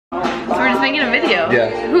just making a video.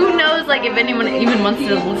 Yeah. Who knows, like, if anyone even wants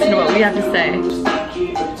to listen to what we have to say.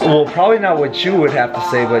 Well, probably not what you would have to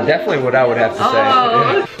say, but definitely what I would have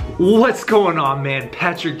to say. What's going on, man?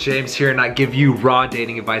 Patrick James here, and I give you raw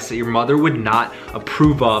dating advice that your mother would not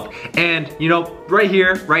approve of. And, you know, right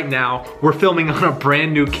here, right now, we're filming on a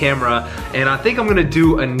brand new camera, and I think I'm gonna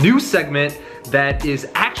do a new segment that is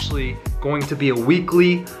actually going to be a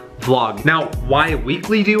weekly vlog. Now, why a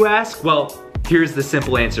weekly, do you ask? Well, here's the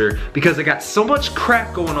simple answer. Because I got so much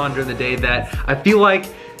crap going on during the day that I feel like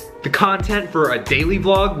the content for a daily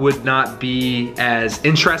vlog would not be as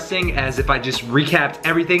interesting as if I just recapped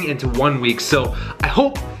everything into 1 week. So I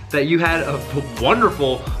hope that you had a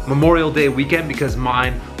wonderful Memorial Day weekend, because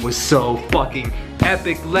mine was so fucking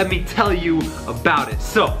epic. Let me tell you about it.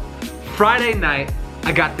 So, Friday night,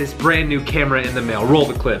 I got this brand new camera in the mail. Roll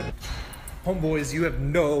the clip. Homeboys, you have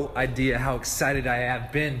no idea how excited I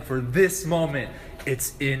have been for this moment.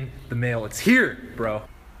 It's in the mail. It's here, bro.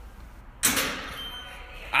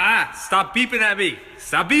 Ah, stop beeping at me.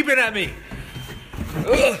 Stop beeping at me.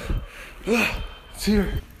 It's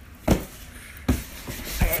here.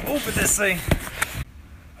 Open this thing.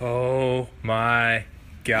 Oh my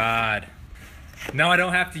God. Now I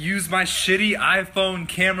don't have to use my shitty iPhone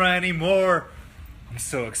camera anymore. I'm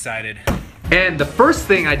so excited. And the first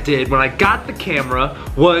thing I did when I got the camera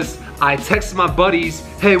was I texted my buddies,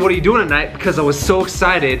 hey, what are you doing tonight? Because I was so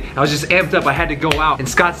excited. I was just amped up. I had to go out in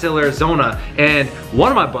Scottsdale, Arizona. And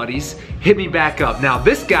one of my buddies hit me back up. Now,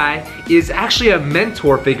 this guy is actually a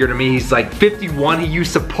mentor figure to me. He's like 51. He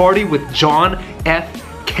used to party with John F.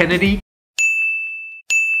 Kennedy.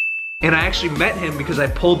 And I actually met him because I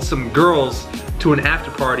pulled some girls to an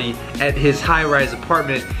after party at his high-rise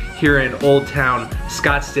apartment here in Old Town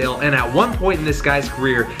Scottsdale. And at one point in this guy's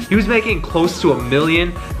career, he was making close to $1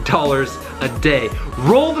 million a day.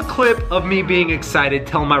 Roll the clip of me being excited,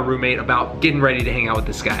 telling my roommate about getting ready to hang out with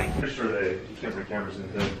this guy. I'm pretty sure you can't bring cameras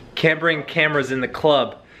in the Can't bring cameras in the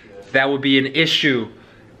club. That would be an issue.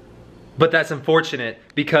 But that's unfortunate,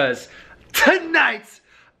 because tonight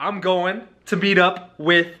I'm going to meet up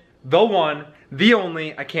with the one, the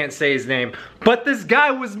only, I can't say his name, but this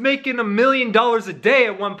guy was making $1 million a day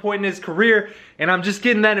at one point in his career, and I'm just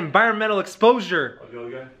getting that environmental exposure. the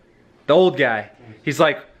old guy? The old guy. He's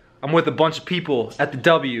like, I'm with a bunch of people at the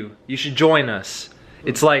W. You should join us.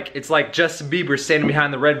 It's like Justin Bieber standing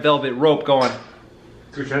behind the red velvet rope going.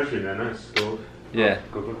 Good chemistry, man. Nice. Go. Yeah.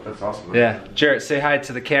 Go. That's awesome. Man. Yeah. Jarrett, say hi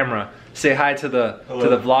to the camera. Say hi to the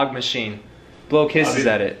vlog machine. Blow kisses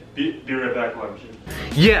at it. Be right back, vlog machine.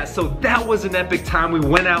 Yeah, so that was an epic time. We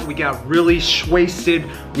went out, we got really wasted.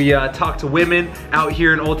 We talked to women out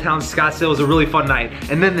here in Old Town Scottsdale. It was a really fun night.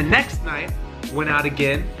 And then the next night, went out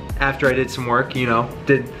again after I did some work, you know,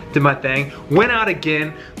 did my thing. Went out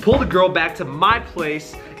again, pulled a girl back to my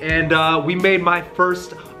place, and we made my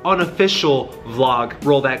first unofficial vlog.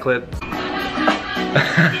 Roll that clip.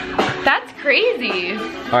 That's crazy.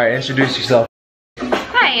 All right, introduce yourself.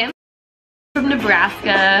 Hi, I'm from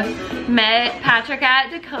Nebraska. Met Patrick at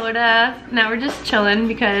Dakota. Now we're just chilling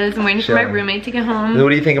because I'm waiting for my roommate to get home. What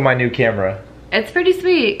do you think of my new camera? It's pretty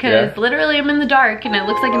sweet because literally I'm in the dark and it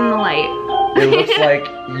looks like I'm in the light. It looks like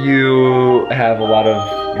you have a lot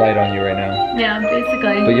of light on you right now. Yeah,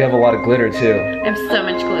 basically. But you have a lot of glitter too. I have so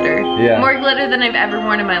much glitter. Yeah. More glitter than I've ever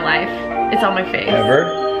worn in my life. It's on my face. Ever?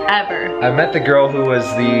 Ever. I met the girl who was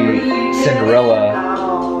the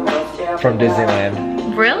Cinderella from Disneyland.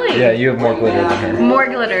 Really? Yeah, you have more glitter than her. More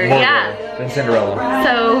glitter, More yeah. glitter than Cinderella.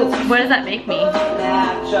 So, what does that make me?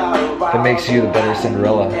 That makes you the better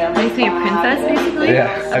Cinderella. Makes me a princess, basically? Yeah.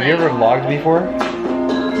 Have you ever vlogged before?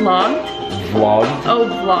 Vlogged? Vlogged? Oh,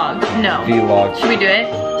 vlog. No. Vlogged. Should we do it?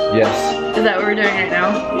 Yes. Is that what we're doing right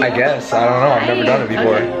now? I guess. I don't know. I've never done it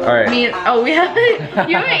before. Okay. Alright. Oh, we haven't?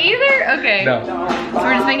 You haven't either? Okay. No. So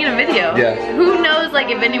we're just making a video. Yeah. Who knows, like,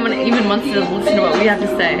 if anyone even wants to listen to what we have to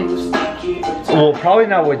say. Well, probably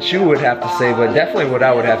not what you would have to say, but definitely what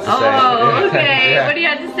I would have to say. Oh, okay. Yeah. What do you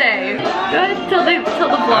have to say? Go ahead, tell the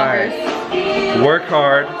vloggers. Right. Work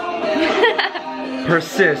hard.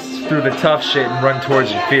 Persist through the tough shit and run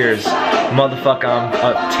towards your fears. Motherfucker,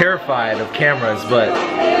 I'm terrified of cameras, but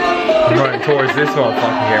I'm running towards this motherfucking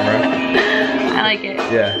camera. I like it.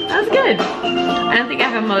 Yeah. That was good. I don't think I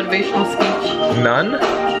have a motivational speech.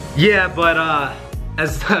 None? Yeah, but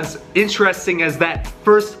as interesting as that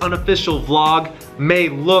first unofficial vlog may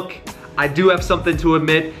look, I do have something to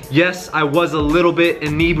admit. Yes, I was a little bit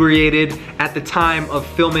inebriated at the time of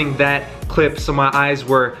filming that clip, so my eyes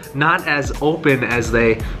were not as open as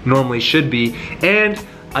they normally should be. And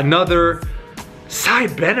another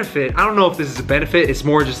side benefit, I don't know if this is a benefit, it's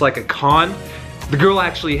more just like a con. the girl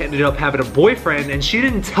actually ended up having a boyfriend, and she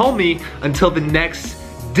didn't tell me until the next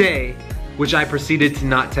day, which I proceeded to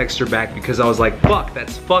not text her back because I was like, fuck,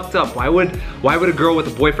 that's fucked up. Why would a girl with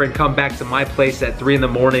a boyfriend come back to my place at 3 in the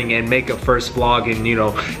morning and make a first vlog and, you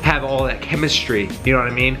know, have all that chemistry, you know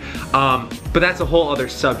what I mean? But that's a whole other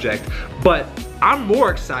subject. But I'm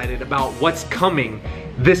more excited about what's coming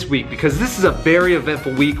this week because this is a very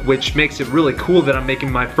eventful week, which makes it really cool that I'm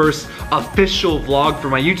making my first official vlog for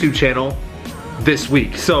my YouTube channel this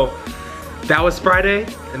week. So that was Friday,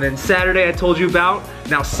 and then Saturday I told you about.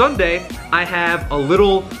 Now Sunday, I have a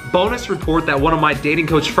little bonus report that one of my dating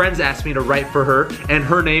coach friends asked me to write for her, and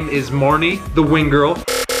her name is Marnie, the wing girl.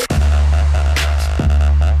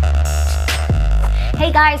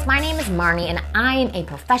 Hey guys, my name is Marnie and I am a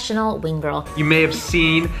professional wing girl. You may have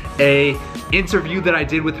seen a interview that I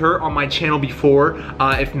did with her on my channel before.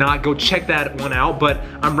 If not, go check that one out. But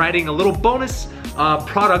I'm writing a little bonus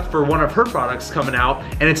product for one of her products coming out,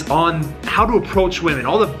 and it's on how to approach women,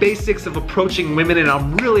 all the basics of approaching women, and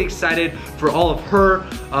I'm really excited for all of her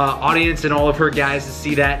audience and all of her guys to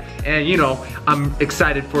see that. And you know, I'm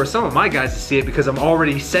excited for some of my guys to see it because I'm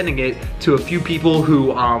already sending it to a few people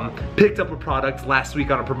who picked up a product last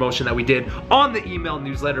week on a promotion that we did on the email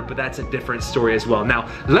newsletter, but that's a different story as well. Now,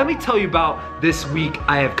 let me tell you about this week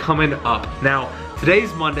I have coming up. Now,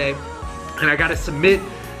 today's Monday, and I gotta submit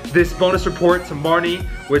this bonus report to Marnie,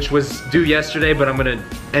 which was due yesterday, but I'm gonna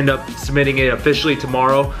end up submitting it officially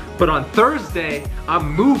tomorrow. But on Thursday,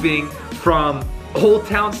 I'm moving from Old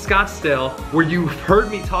Town Scottsdale, where you've heard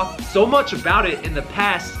me talk so much about it in the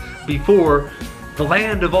past before, the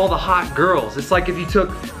land of all the hot girls. It's like if you took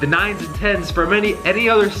the 9s and 10s from any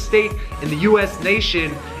other state in the US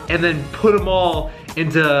nation and then put them all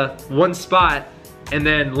into one spot and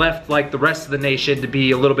then left like the rest of the nation to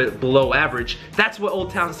be a little bit below average. That's what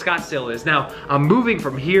Old Town Scottsdale is. Now, I'm moving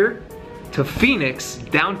from here to Phoenix,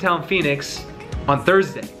 downtown Phoenix, on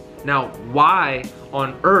Thursday. Now, why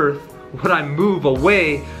on earth would I move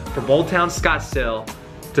away from Old Town Scottsdale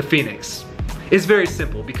to Phoenix? It's very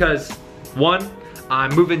simple because, one,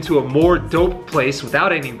 I'm moving to a more dope place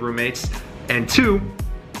without any roommates, and two,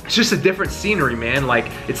 it's just a different scenery, man. Like,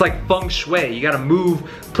 it's like feng shui. You gotta move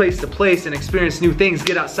place to place and experience new things,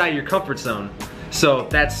 get outside your comfort zone. So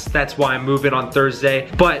that's why I'm moving on Thursday.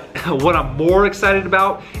 But what I'm more excited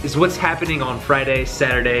about is what's happening on Friday,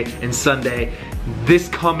 Saturday, and Sunday this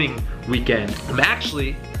coming weekend. I'm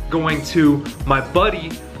actually going to my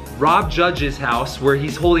buddy Rob Judge's house, where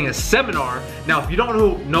he's holding a seminar. Now, if you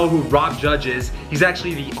don't know who Rob Judge is, he's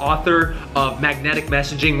actually the author of Magnetic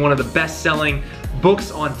Messaging, one of the best-selling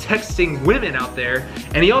books on texting women out there.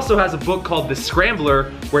 And he also has a book called The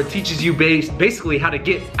Scrambler, where it teaches you basically how to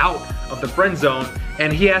get out of the friend zone.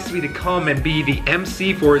 And he asked me to come and be the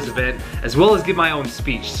MC for his event, as well as give my own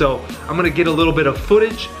speech. So I'm gonna get a little bit of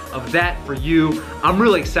footage of that for you. I'm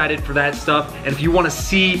really excited for that stuff. And if you wanna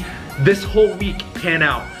see this whole week pan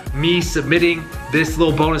out, me submitting this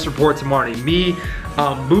little bonus report to Marty, me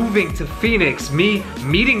moving to Phoenix, me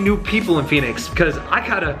meeting new people in Phoenix, because I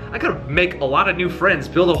gotta make a lot of new friends,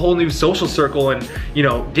 build a whole new social circle, and you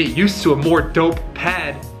know, get used to a more dope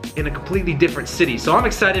pad in a completely different city. So I'm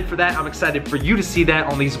excited for that. I'm excited for you to see that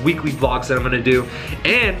on these weekly vlogs that I'm gonna do,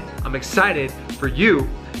 and I'm excited for you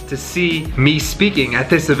to see me speaking at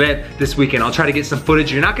this event this weekend. I'll try to get some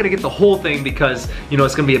footage. You're not gonna get the whole thing because, you know,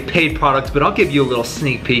 it's gonna be a paid product, but I'll give you a little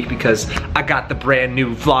sneak peek because I got the brand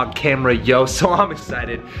new vlog camera, yo, so I'm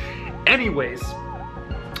excited. Anyways,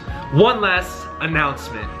 one last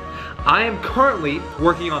announcement. I am currently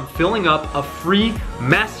working on filling up a free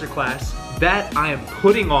masterclass that I am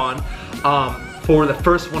putting on for the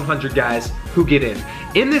first 100 guys who get in.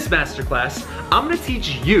 In this masterclass, I'm gonna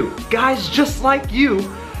teach you, guys just like you,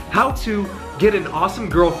 how to get an awesome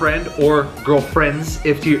girlfriend or girlfriends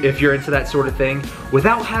if you're into that sort of thing,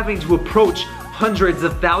 without having to approach hundreds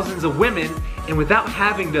of thousands of women and without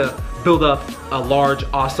having to build up a large,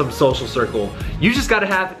 awesome social circle. You just gotta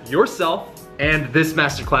have yourself and this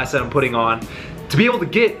masterclass that I'm putting on to be able to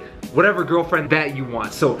get whatever girlfriend that you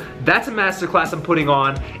want. So that's a masterclass I'm putting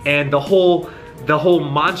on, and the whole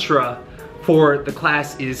mantra for the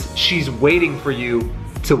class is she's waiting for you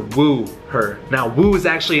to woo her. Now, woo is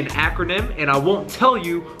actually an acronym, and I won't tell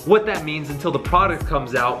you what that means until the product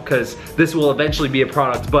comes out, because this will eventually be a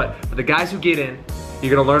product. But for the guys who get in,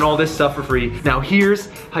 you're gonna learn all this stuff for free. Now, here's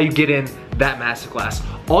how you get in that masterclass.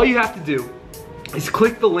 All you have to do is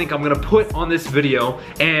click the link I'm gonna put on this video,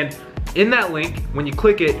 and in that link, when you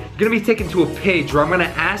click it, you're gonna be taken to a page where I'm gonna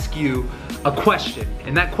ask you a question.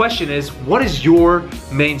 And that question is, what is your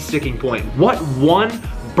main sticking point? What one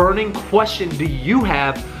burning question do you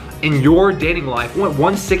have in your dating life, what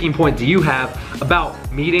one sticking point do you have about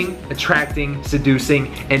meeting, attracting, seducing,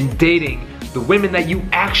 and dating the women that you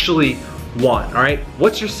actually want, all right?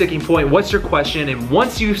 What's your sticking point? What's your question? And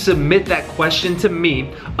once you submit that question to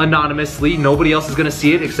me anonymously, nobody else is gonna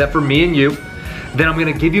see it except for me and you, then I'm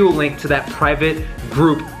gonna give you a link to that private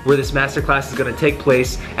group where this masterclass is gonna take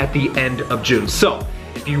place at the end of June. So,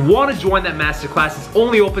 if you wanna join that masterclass, it's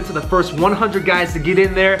only open to the first 100 guys to get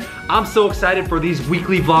in there. I'm so excited for these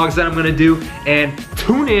weekly vlogs that I'm gonna do, and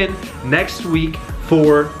tune in next week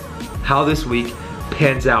for how this week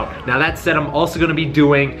pans out. Now that said, I'm also gonna be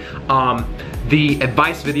doing the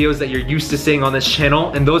advice videos that you're used to seeing on this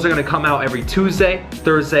channel, and those are gonna come out every Tuesday,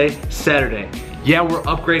 Thursday, Saturday. Yeah, we're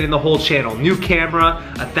upgrading the whole channel. New camera,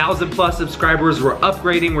 1,000+ subscribers, we're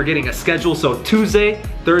upgrading, we're getting a schedule. So Tuesday,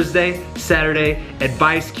 Thursday, Saturday,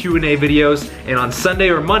 advice Q&A videos, and on Sunday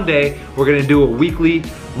or Monday, we're gonna do a weekly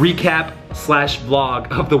recap / vlog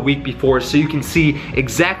of the week before, so you can see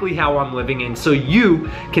exactly how I'm living, and so you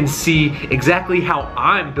can see exactly how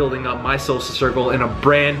I'm building up my social circle in a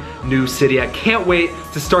brand new city. I can't wait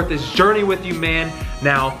to start this journey with you, man.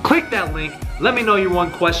 Now, click that link, let me know your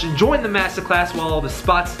one question, join the masterclass while all the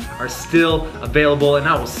spots are still available, and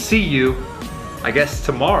I will see you, I guess,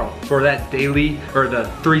 tomorrow for that daily, or the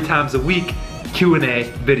 3 times a week Q&A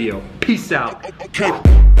video. Peace out.